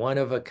 one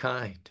of a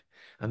kind,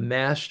 a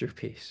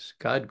masterpiece.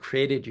 God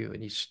created you,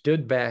 and he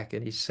stood back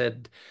and he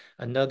said,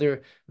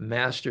 another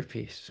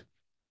masterpiece.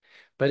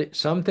 But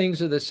some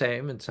things are the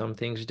same and some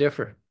things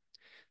differ.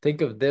 Think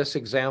of this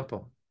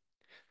example: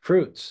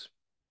 fruits.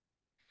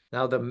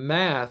 Now, the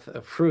math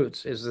of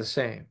fruits is the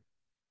same.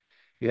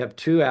 You have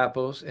 2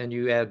 apples and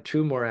you add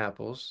 2 more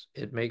apples,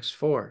 it makes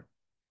 4.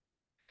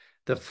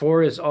 The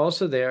 4 is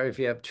also there if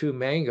you have 2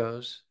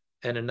 mangoes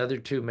and another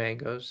 2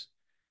 mangoes,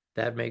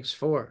 that makes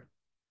 4.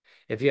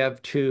 If you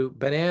have 2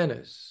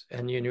 bananas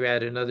and you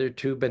add another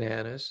 2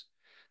 bananas,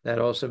 that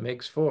also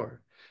makes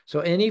 4. So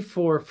any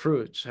 4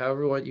 fruits,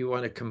 however what you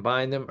want to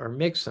combine them or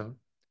mix them,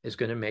 is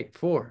going to make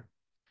 4.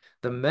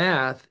 The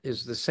math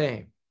is the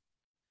same.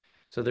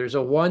 So there's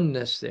a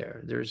oneness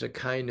there. There's a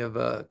kind of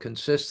a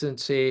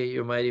consistency,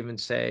 you might even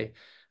say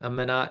a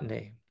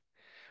monotony.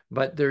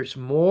 But there's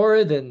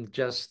more than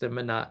just the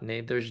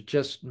monotony. There's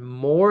just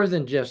more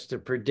than just the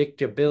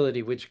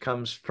predictability which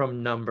comes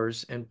from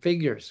numbers and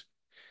figures.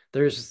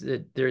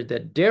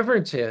 The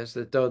difference is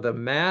that though the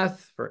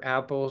math for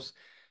apples,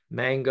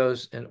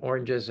 mangoes, and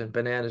oranges and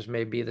bananas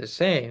may be the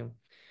same,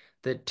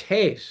 the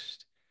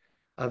taste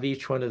of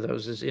each one of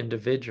those is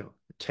individual.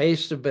 The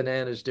taste of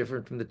banana is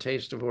different from the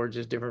taste of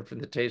oranges, different from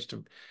the taste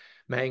of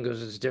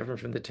mangoes, is different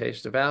from the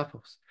taste of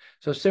apples.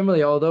 So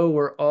similarly, although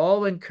we're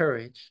all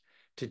encouraged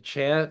to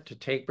chant, to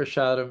take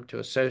prasadam, to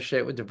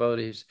associate with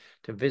devotees,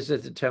 to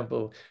visit the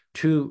temple,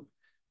 to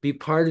be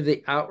part of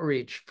the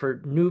outreach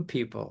for new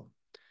people,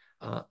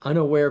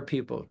 unaware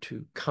people,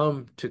 to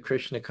come to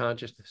Krishna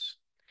consciousness.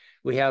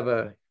 We have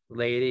a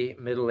lady,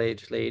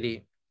 middle-aged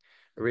lady,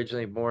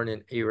 originally born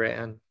in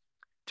Iran,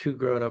 2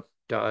 grown-up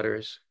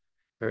daughters,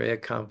 very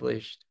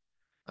accomplished.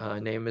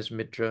 Name is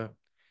Mitra.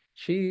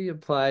 She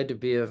applied to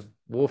be a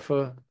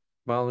WUFA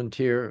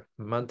volunteer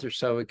a month or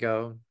so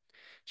ago.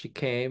 She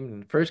came,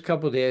 and the first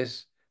couple of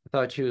days, I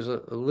thought she was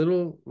a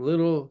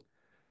little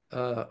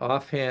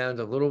offhand,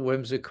 a little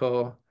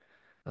whimsical,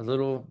 a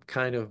little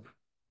kind of,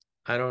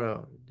 I don't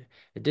know.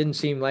 It didn't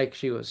seem like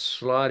she was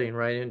slotting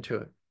right into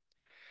it.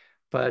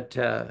 But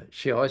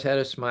she always had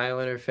a smile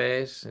on her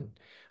face, and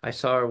I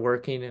saw her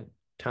working at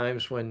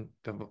times when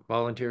the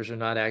volunteers are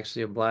not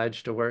actually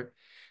obliged to work.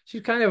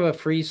 She's kind of a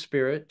free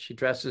spirit. She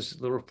dresses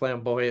a little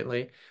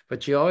flamboyantly,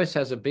 but she always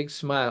has a big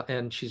smile.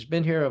 And she's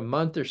been here a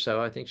month or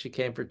so. I think she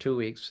came for 2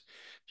 weeks.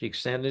 She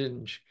extended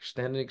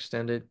and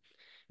extended.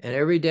 And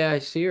every day I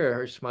see her,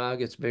 her smile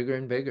gets bigger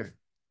and bigger.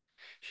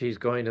 She's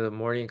going to the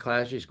morning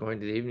class. She's going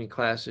to the evening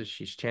classes.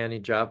 She's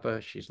chanting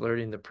japa. She's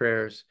learning the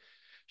prayers.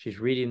 She's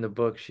reading the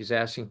book. She's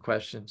asking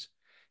questions.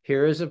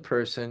 Here is a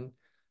person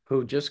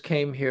who just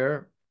came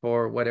here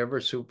for whatever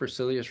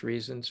supercilious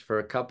reasons for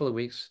a couple of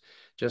weeks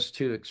just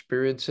to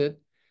experience it.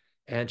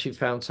 And she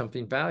found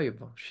something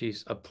valuable.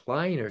 She's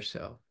applying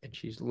herself and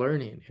she's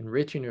learning,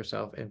 enriching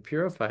herself and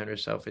purifying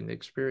herself in the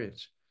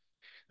experience.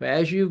 But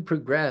as you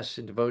progress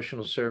in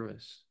devotional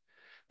service,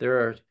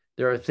 there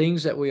are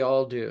things that we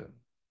all do.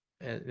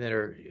 and that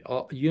are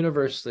all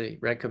universally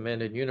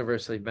recommended,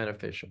 universally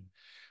beneficial.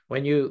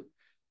 When you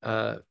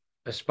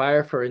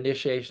aspire for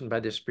initiation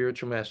by the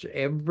spiritual master,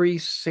 every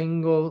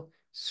single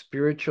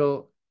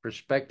spiritual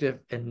perspective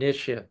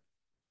initiate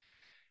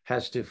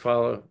has to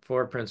follow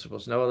four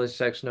principles: no illicit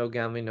sex, no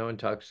gambling, no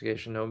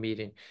intoxication, no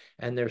meeting.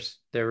 And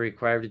they're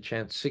required to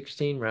chant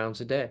 16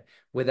 rounds a day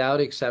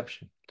without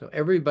exception. So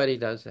everybody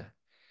does that.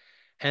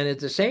 And at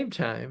the same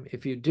time,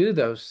 if you do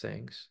those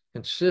things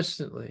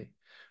consistently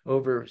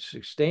over a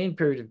sustained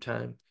period of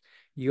time,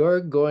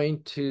 you're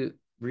going to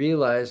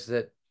realize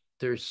that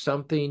there's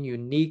something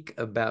unique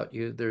about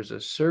you. There's a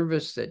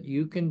service that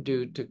you can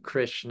do to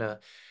Krishna,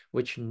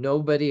 which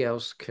nobody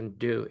else can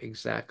do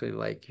exactly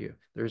like you.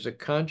 There's a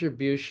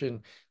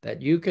contribution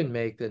that you can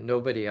make that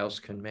nobody else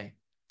can make.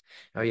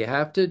 Now you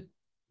have to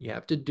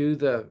do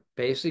the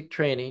basic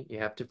training. You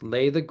have to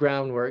lay the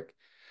groundwork.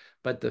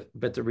 But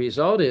the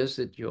result is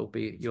that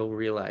you'll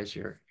realize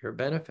your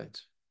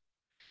benefits.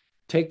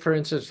 Take, for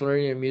instance,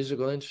 learning a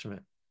musical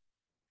instrument.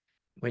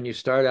 When you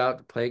start out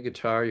to play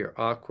guitar, you're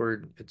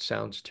awkward. It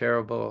sounds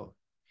terrible.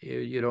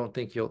 You don't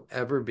think you'll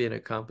ever be an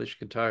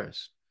accomplished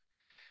guitarist.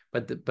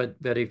 But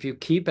if you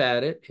keep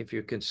at it, if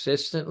you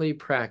consistently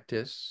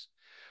practice,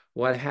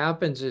 what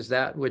happens is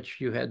that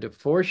which you had to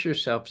force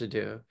yourself to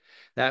do,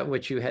 that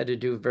which you had to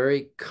do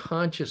very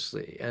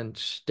consciously and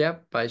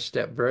step by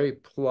step, very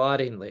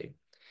ploddingly,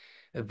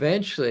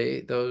 eventually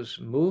those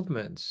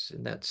movements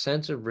and that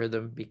sense of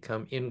rhythm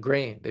become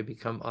ingrained. They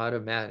become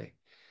automatic.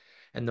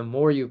 And the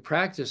more you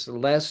practice, the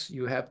less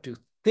you have to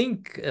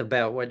think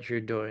about what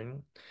you're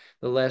doing,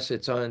 the less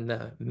it's on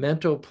the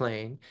mental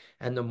plane,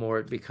 and the more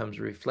it becomes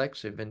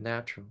reflexive and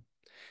natural.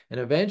 And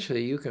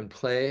eventually you can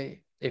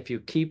play, if you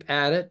keep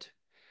at it.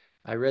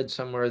 I read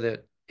somewhere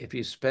that if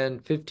you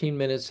spend 15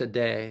 minutes a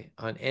day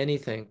on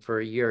anything for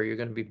a year, you're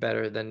going to be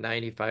better than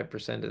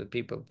 95% of the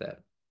people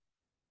that.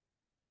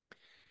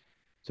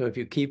 So if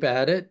you keep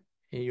at it,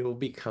 you'll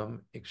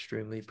become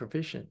extremely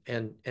proficient.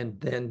 And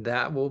then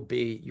that will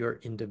be your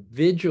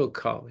individual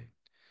calling.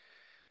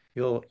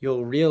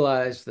 You'll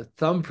realize the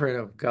thumbprint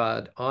of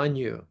God on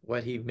you,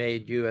 what he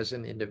made you as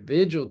an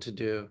individual to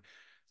do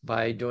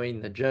by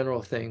doing the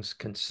general things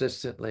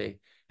consistently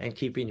and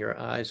keeping your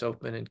eyes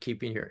open and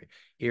keeping your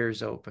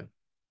ears open.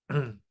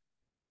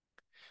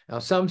 Now,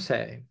 some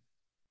say,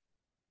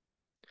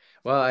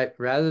 well,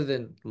 rather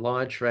than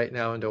launch right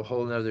now into a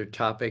whole nother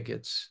topic,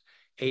 it's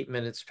 8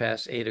 minutes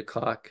past 8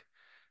 o'clock.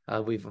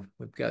 We've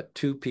got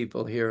two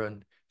people here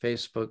on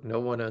Facebook, no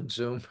one on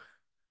Zoom.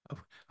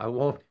 I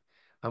won't.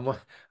 I'm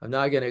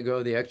not going to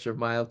go the extra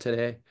mile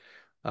today.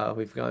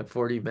 We've gone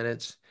 40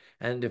 minutes,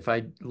 and if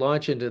I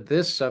launch into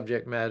this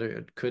subject matter,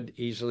 it could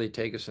easily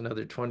take us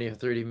another 20 or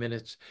 30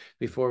 minutes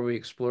before we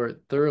explore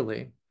it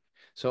thoroughly.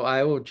 So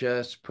I will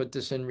just put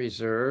this in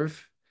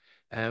reserve,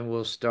 and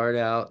we'll start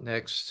out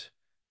next.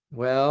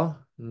 Well,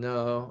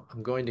 no,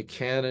 I'm going to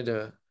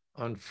Canada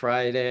on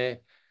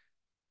Friday,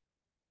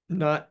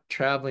 not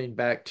traveling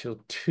back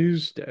till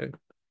Tuesday.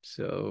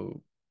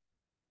 So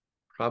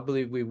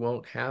probably we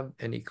won't have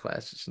any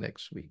classes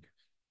next week.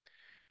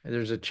 And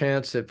there's a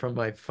chance that from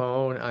my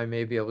phone, I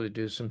may be able to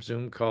do some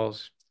Zoom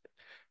calls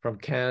from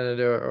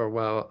Canada or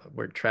while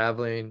we're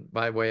traveling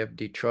by way of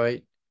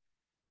Detroit,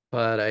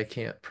 but I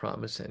can't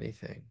promise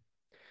anything.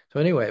 So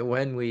anyway,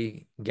 when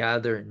we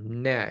gather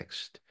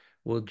next,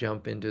 we'll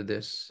jump into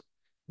this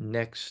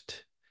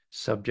next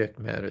subject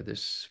matter,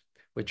 this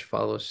which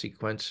follows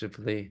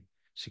sequentially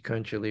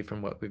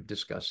from what we've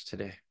discussed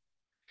today.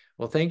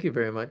 Well, thank you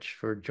very much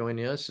for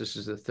joining us. This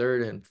is the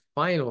third and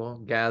final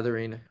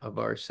gathering of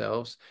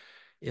ourselves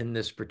in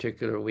this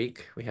particular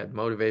week. We had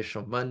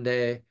Motivational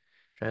Monday,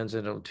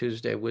 Transcendental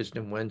Tuesday,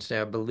 Wisdom Wednesday.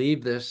 I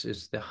believe this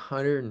is the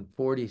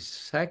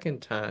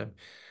 142nd time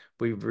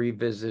we've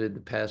revisited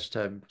the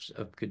pastimes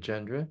of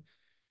Gajendra,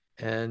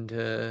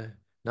 and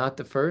not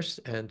the first,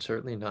 and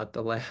certainly not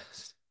the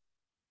last.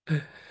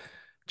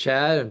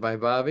 Chad and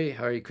Bobby,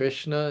 Hare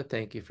Krishna,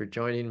 thank you for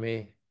joining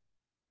me.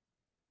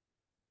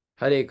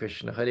 Hare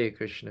Krishna,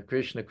 Krishna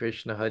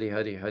Krishna, Hare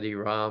Hare, Hare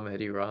Rama,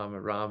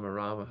 Rama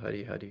Rama,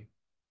 Hare Hare.